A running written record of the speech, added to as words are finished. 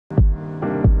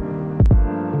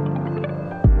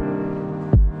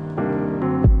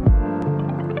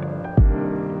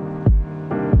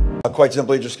quite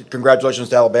simply, just congratulations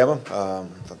to Alabama.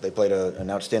 Thought they played an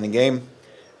outstanding game.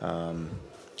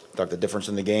 Thought the difference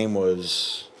in the game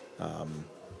was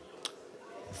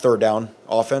third down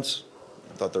offense.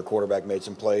 I thought their quarterback made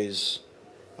some plays,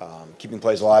 keeping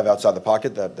plays alive outside the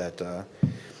pocket that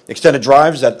extended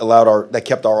drives that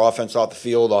kept our offense off the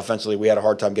field. Offensively, we had a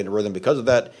hard time getting a rhythm because of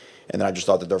that. And then I just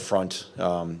thought that their front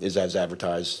is as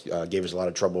advertised, gave us a lot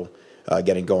of trouble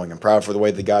getting going. I'm proud for the way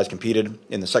the guys competed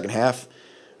in the second half.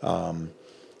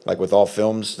 Like with all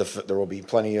films, there will be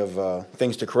plenty of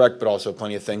things to correct, but also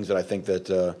plenty of things that I think that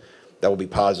that will be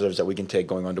positives that we can take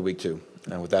going on to week 2.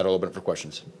 And with that, I'll open it for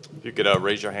questions. If you could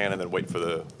raise your hand and then wait for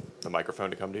the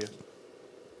microphone to come to you.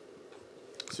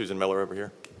 Susan Miller over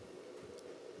here.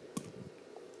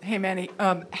 Hey, Manny.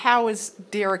 How is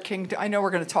Derek King? I know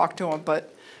we're going to talk to him,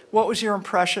 but what was your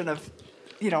impression of,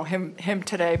 him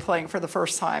today playing for the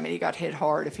first time, and he got hit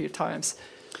hard a few times?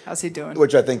 How's he doing?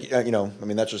 Which I think,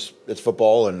 that's just, it's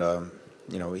football, and,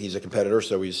 he's a competitor,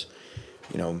 so he's,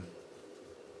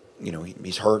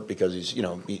 he's hurt because he's,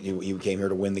 he came here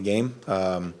to win the game.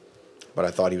 But I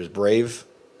thought he was brave.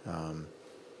 I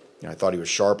thought he was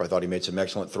sharp. I thought he made some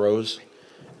excellent throws.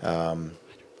 We'll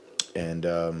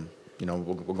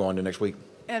go on to next week.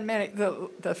 And Manny,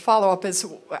 the follow-up is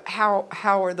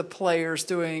how are the players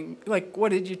doing? Like, what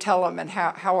did you tell them, and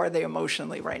how are they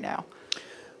emotionally right now?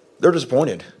 They're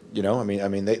disappointed.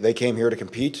 They came here to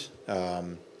compete.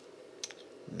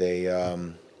 They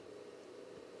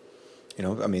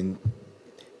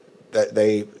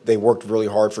worked really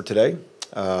hard for today.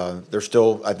 They're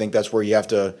still. I think that's where you have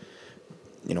to.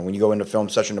 When you go into film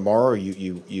session tomorrow,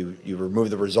 you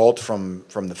remove the result from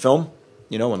the film.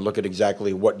 And look at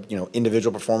exactly what,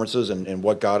 individual performances and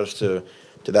what got us to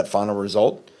that final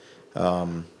result.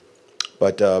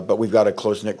 But we've got a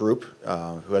close-knit group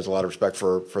who has a lot of respect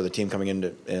for the team coming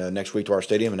into next week to our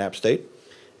stadium in App State.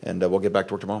 And we'll get back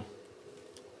to work tomorrow.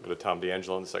 Go to Tom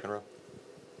D'Angelo in the second row.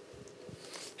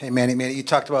 Hey, Manny, you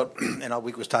talked about, and all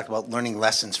week was talked about learning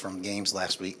lessons from games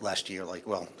last year,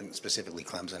 specifically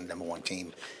Clemson, #1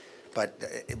 team. But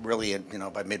it really,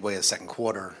 by midway of the second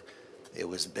quarter, it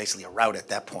was basically a rout at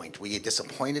that point. Were you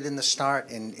disappointed in the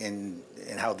start in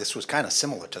how this was kind of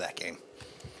similar to that game?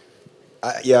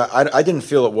 I didn't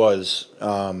feel it was.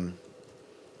 For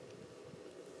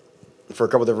a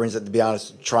couple of different reasons, to be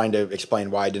honest, trying to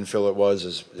explain why I didn't feel it was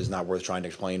is not worth trying to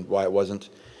explain why it wasn't.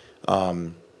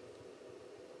 Like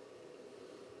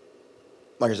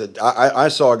I said, I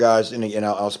saw guys, and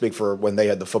I'll speak for when they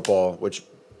had the football, which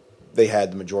they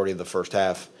had the majority of the first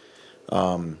half.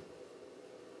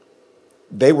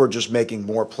 They were just making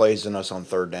more plays than us on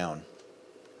third down.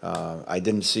 I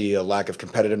didn't see a lack of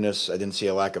competitiveness. I didn't see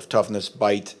a lack of toughness,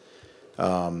 bite.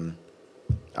 I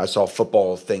saw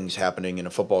football things happening in a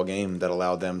football game that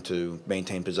allowed them to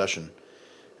maintain possession.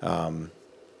 It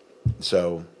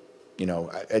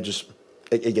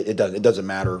doesn't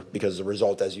matter because the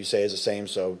result, as you say, is the same.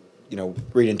 So,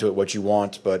 read into it what you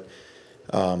want. But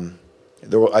I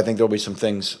think there'll be some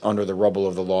things under the rubble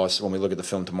of the loss when we look at the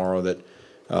film tomorrow that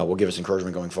will give us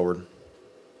encouragement going forward.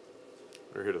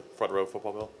 We're here to front row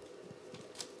football, Bill.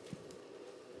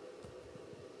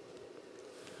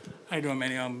 How you doing,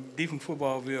 Manny? Deep from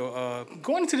Footballville.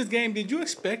 Going into this game, did you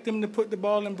expect them to put the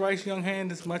ball in Bryce Young's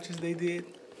hand as much as they did?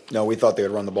 No, we thought they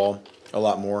would run the ball a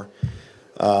lot more.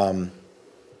 But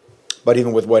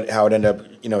even with how it ended up,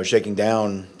 shaking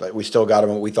down, we still got him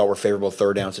in what we thought were favorable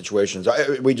third down situations.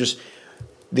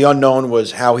 The unknown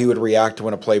was how he would react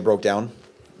when a play broke down.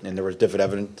 And there was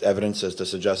different evidence as to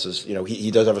suggest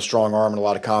he does have a strong arm and a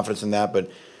lot of confidence in that, but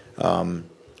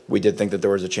we did think that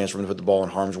there was a chance for him to put the ball in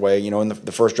harm's way. In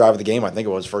the first drive of the game, I think it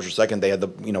was first or second, they had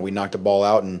we knocked the ball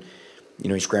out and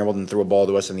he scrambled and threw a ball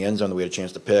to us in the end zone that we had a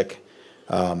chance to pick.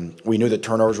 We knew that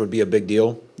turnovers would be a big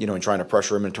deal, in trying to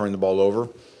pressure him and turning the ball over.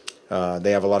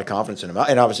 They have a lot of confidence in him,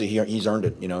 and obviously he's earned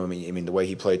it. The way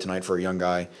he played tonight for a young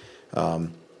guy.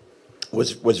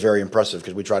 Was very impressive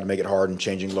because we tried to make it hard and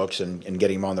changing looks and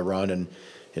getting him on the run, and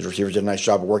his receivers did a nice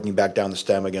job of working back down the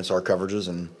stem against our coverages,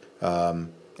 and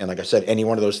like I said, any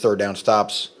one of those third down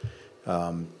stops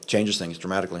changes things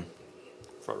dramatically.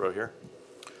 Front row here.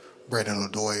 Brandon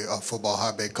O'Doy, football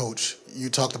hotbed coach. You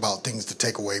talked about things to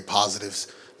take away, positives.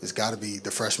 It's got to be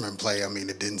the freshman play.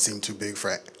 It didn't seem too big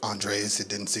for Andres. It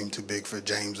didn't seem too big for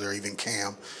James or even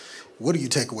Cam. What do you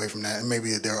take away from that? And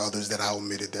maybe there are others that I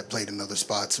omitted that played in other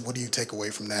spots. What do you take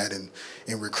away from that in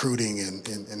recruiting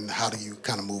and how do you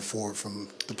kind of move forward from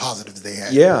the positives they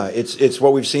had? Yeah, it's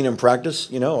what we've seen in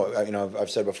practice.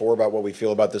 I've said before about what we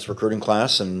feel about this recruiting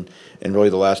class and really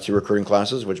the last 2 recruiting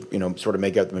classes, which sort of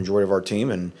make up the majority of our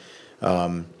team. And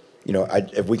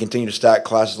if we continue to stack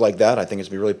classes like that, I think it's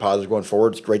going to be really positive going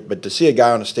forward. It's great. But to see a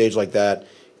guy on a stage like that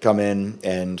come in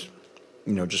and,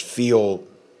 just feel,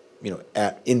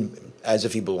 as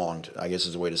if he belonged, I guess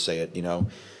is the way to say it,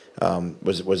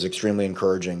 was extremely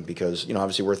encouraging because,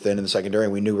 obviously we're thin in the secondary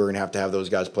and we knew we were going to have those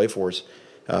guys play for us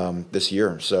this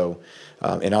year. So,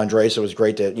 and Andres, it was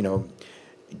great to,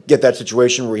 get that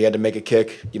situation where he had to make a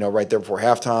kick, right there before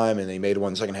halftime, and they made one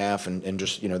in the second half, and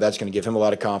just, that's going to give him a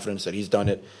lot of confidence that he's done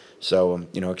it. So,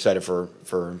 excited for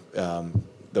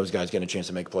those guys getting a chance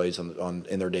to make plays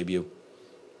in their debut.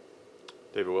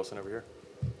 David Wilson over here.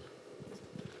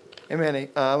 Hey, Manny,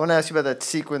 I want to ask you about that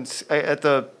sequence. At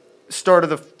the start of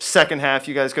the second half,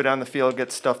 you guys go down the field,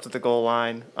 get stuffed at the goal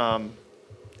line, and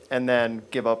then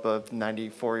give up a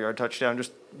 94-yard touchdown.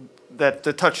 Just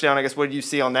the touchdown, I guess, what did you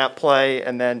see on that play?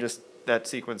 And then just that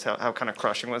sequence, how kind of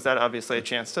crushing was that? Obviously a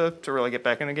chance to really get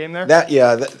back in the game there?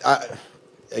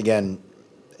 Again,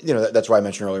 that's why I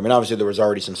mentioned earlier. I mean, obviously there was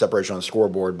already some separation on the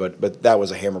scoreboard, but that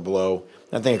was a hammer blow.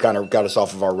 I think it kind of got us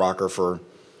off of our rocker for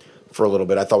a little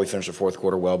bit. I thought we finished the fourth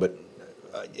quarter well, but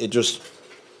there's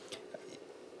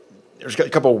a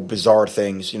couple of bizarre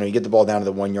things. You get the ball down to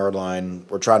the 1 yard line.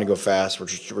 We're trying to go fast.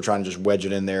 We're trying to just wedge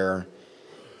it in there,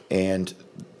 and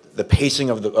the pacing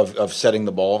of setting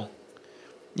the ball,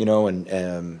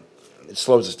 and it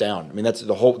slows us down. I mean, that's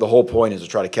the whole point is to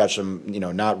try to catch them,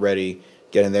 not ready,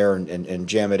 get in there and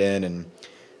jam it in. And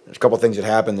there's a couple of things that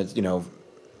happen that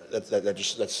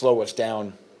that slow us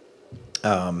down.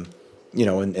 And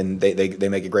they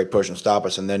make a great push and stop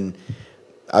us, and then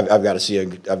I've got to see a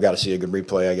good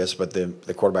replay, I guess. But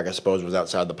the quarterback, I suppose, was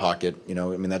outside the pocket. I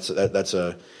mean that's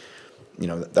a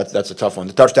tough one.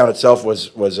 The touchdown itself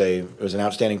was an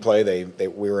outstanding play.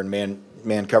 We were in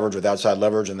man coverage with outside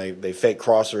leverage, and they fake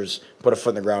crossers, put a foot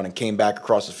in the ground, and came back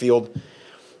across the field.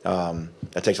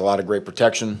 That takes a lot of great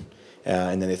protection,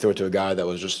 and then they threw it to a guy that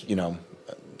was just a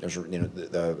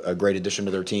great addition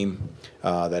to their team.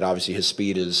 That obviously his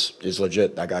speed is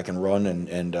legit. That guy can run,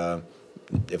 and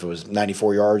if it was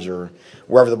 94 yards or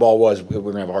wherever the ball was, we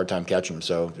were gonna have a hard time catching him.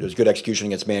 So it was good execution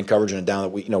against man coverage and a down that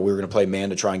we were gonna play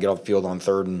man to try and get off the field on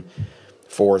 3rd and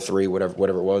 4, 3,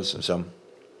 whatever it was. So.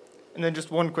 And then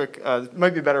just one quick, it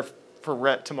might be better for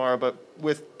Rhett tomorrow, but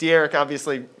with De'Eric,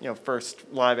 obviously, first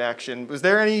live action. Was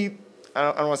there any?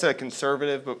 I don't want to say like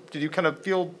conservative, but did you kind of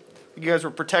feel you guys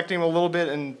were protecting him a little bit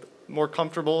and more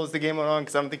comfortable as the game went on?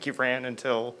 Because I don't think he ran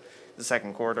until the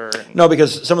second quarter. No,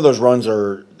 because some of those runs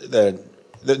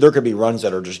there could be runs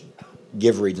that are just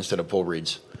give reads instead of pull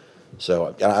reads.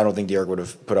 So I don't think De'Eric would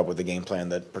have put up with a game plan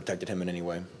that protected him in any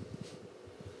way.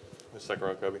 The second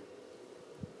row, Kobe.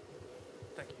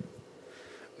 Thank you.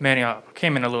 Manny, I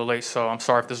came in a little late, so I'm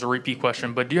sorry if this is a repeat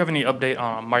question, but do you have any update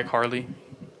on Mike Harley?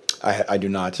 I do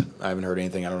not. I haven't heard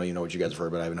anything. I don't even know what you guys have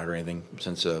heard, but I haven't heard anything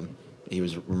since he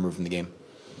was removed from the game.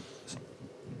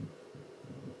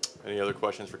 Any other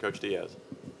questions for Coach Diaz?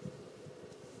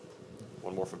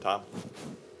 One more from Tom.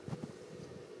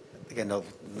 I think I know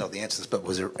the answers, but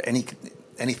was there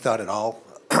any thought at all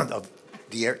of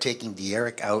taking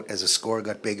De'Eric out as the score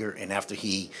got bigger, and after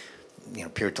he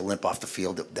appeared to limp off the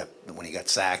field, that when he got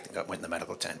sacked and went in the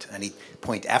medical tent? Any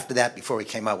point after that, before he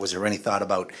came out, was there any thought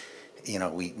about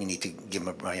we need to give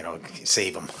him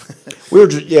save him?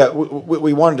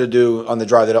 We wanted to do on the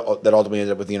drive that ultimately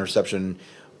ended up with the interception.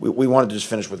 We wanted to just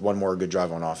finish with one more good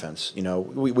drive on offense.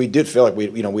 We did feel like we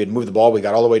had moved the ball. We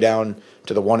got all the way down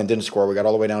to the 1 and didn't score. We got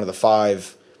all the way down to the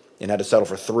 5 and had to settle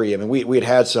for 3. I mean, we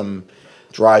had some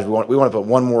drives. We want to put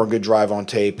one more good drive on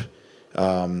tape.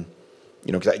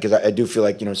 Because I do feel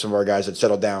like some of our guys had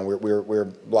settled down. We're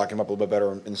blocking them up a little bit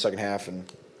better in the second half,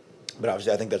 but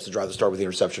obviously I think that's the drive to start with the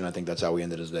interception. I think that's how we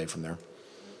ended his day from there.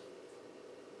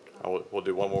 We'll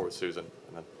do one more with Susan,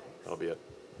 and then that'll be it.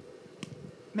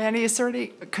 Manny, is there any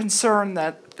concern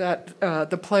that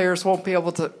the players won't be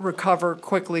able to recover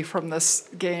quickly from this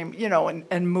game,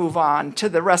 and move on to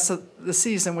the rest of the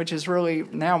season, which is really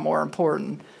now more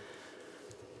important?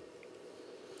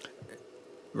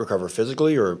 Recover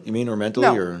physically, or you mean, or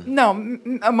mentally, or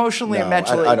emotionally and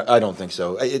mentally. I don't think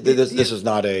so. This is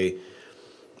not a.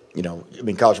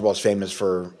 College football is famous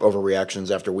for overreactions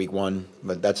after week 1,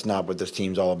 but that's not what this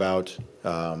team's all about.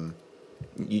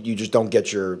 You just don't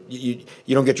get you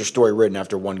don't get your story written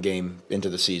after one game into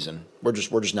the season. We're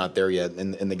just not there yet.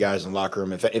 And the guys in the locker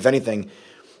room, if anything,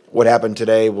 what happened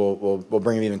today will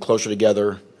bring them even closer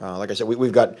together. Like I said,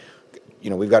 we've got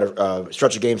a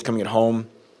stretch of games coming at home.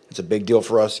 It's a big deal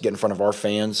for us to get in front of our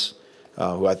fans.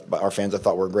 Our fans I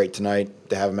thought were great tonight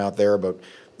to have them out there, but.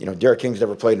 Derek King's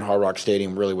never played in Hard Rock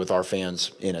Stadium really with our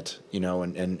fans in it,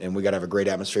 and we got to have a great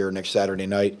atmosphere next Saturday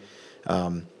night.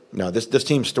 No, this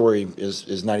team's story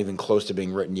is not even close to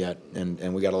being written yet,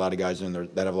 and we got a lot of guys in there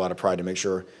that have a lot of pride to make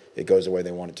sure it goes the way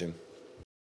they want it to.